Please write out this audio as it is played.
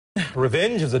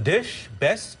Revenge is a dish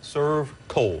best served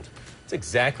cold. It's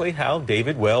exactly how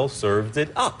David Wells served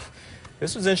it up.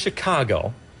 This was in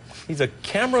Chicago. He's a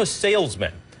camera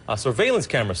salesman, a surveillance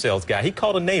camera sales guy. He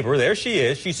called a neighbor. There she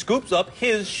is. She scoops up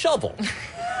his shovel.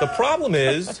 The problem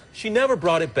is she never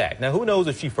brought it back. Now, who knows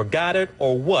if she forgot it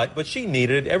or what, but she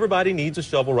needed it. Everybody needs a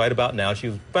shovel right about now.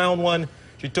 She found one.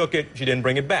 She took it. She didn't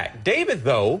bring it back. David,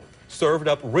 though, served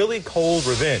up really cold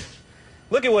revenge.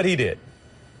 Look at what he did.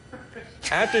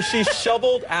 After she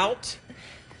shoveled out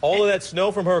all of that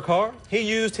snow from her car, he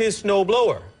used his snow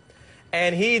blower.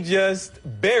 And he just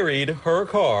buried her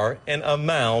car in a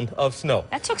mound of snow.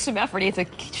 That took some effort. He had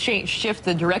to shift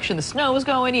the direction the snow was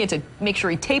going. He had to make sure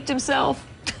he taped himself.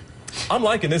 I'm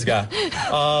liking this guy.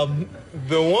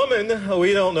 The woman,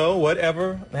 we don't know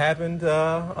whatever happened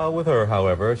with her,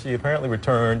 however. She apparently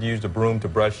returned, used a broom to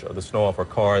brush the snow off her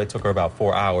car. It took her about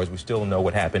 4 hours. We still don't know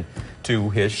what happened to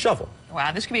his shovel.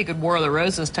 Wow, this could be a good War of the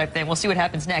Roses type thing. We'll see what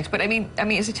happens next. But I mean,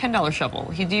 it's a $10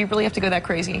 shovel. Do you really have to go that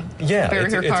crazy? Yeah,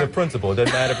 it's a principle. It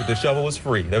doesn't matter if the shovel is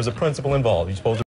free. There's a principle involved. You're supposed to